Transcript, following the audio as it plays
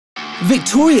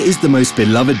Victoria is the most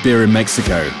beloved beer in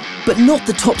Mexico, but not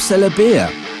the top seller beer.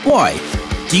 Why?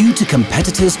 Due to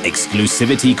competitors'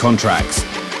 exclusivity contracts.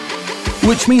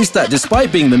 Which means that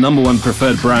despite being the #1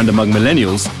 preferred brand among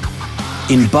millennials,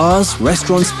 in bars,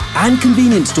 restaurants and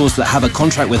convenience stores that have a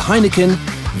contract with Heineken,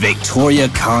 Victoria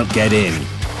can't get in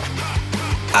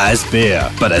as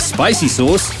beer, but as spicy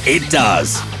sauce, it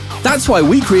does. That's why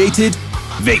we created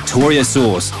Victoria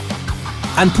Sauce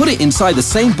and put it inside the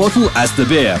same bottle as the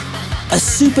beer. A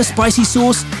super spicy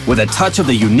sauce with a touch of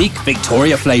the unique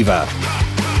Victoria flavor.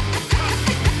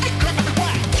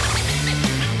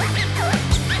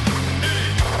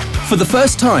 For the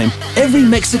first time, every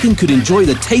Mexican could enjoy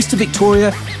the taste of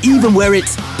Victoria even where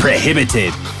it's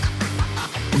prohibited.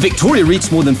 Victoria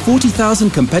reached more than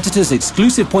 40,000 competitors'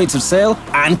 exclusive points of sale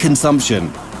and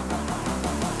consumption.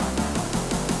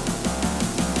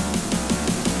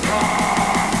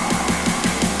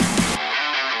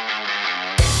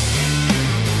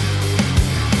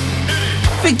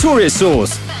 Victoria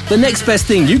Sauce, the next best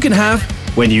thing you can have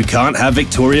when you can't have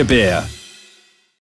Victoria beer.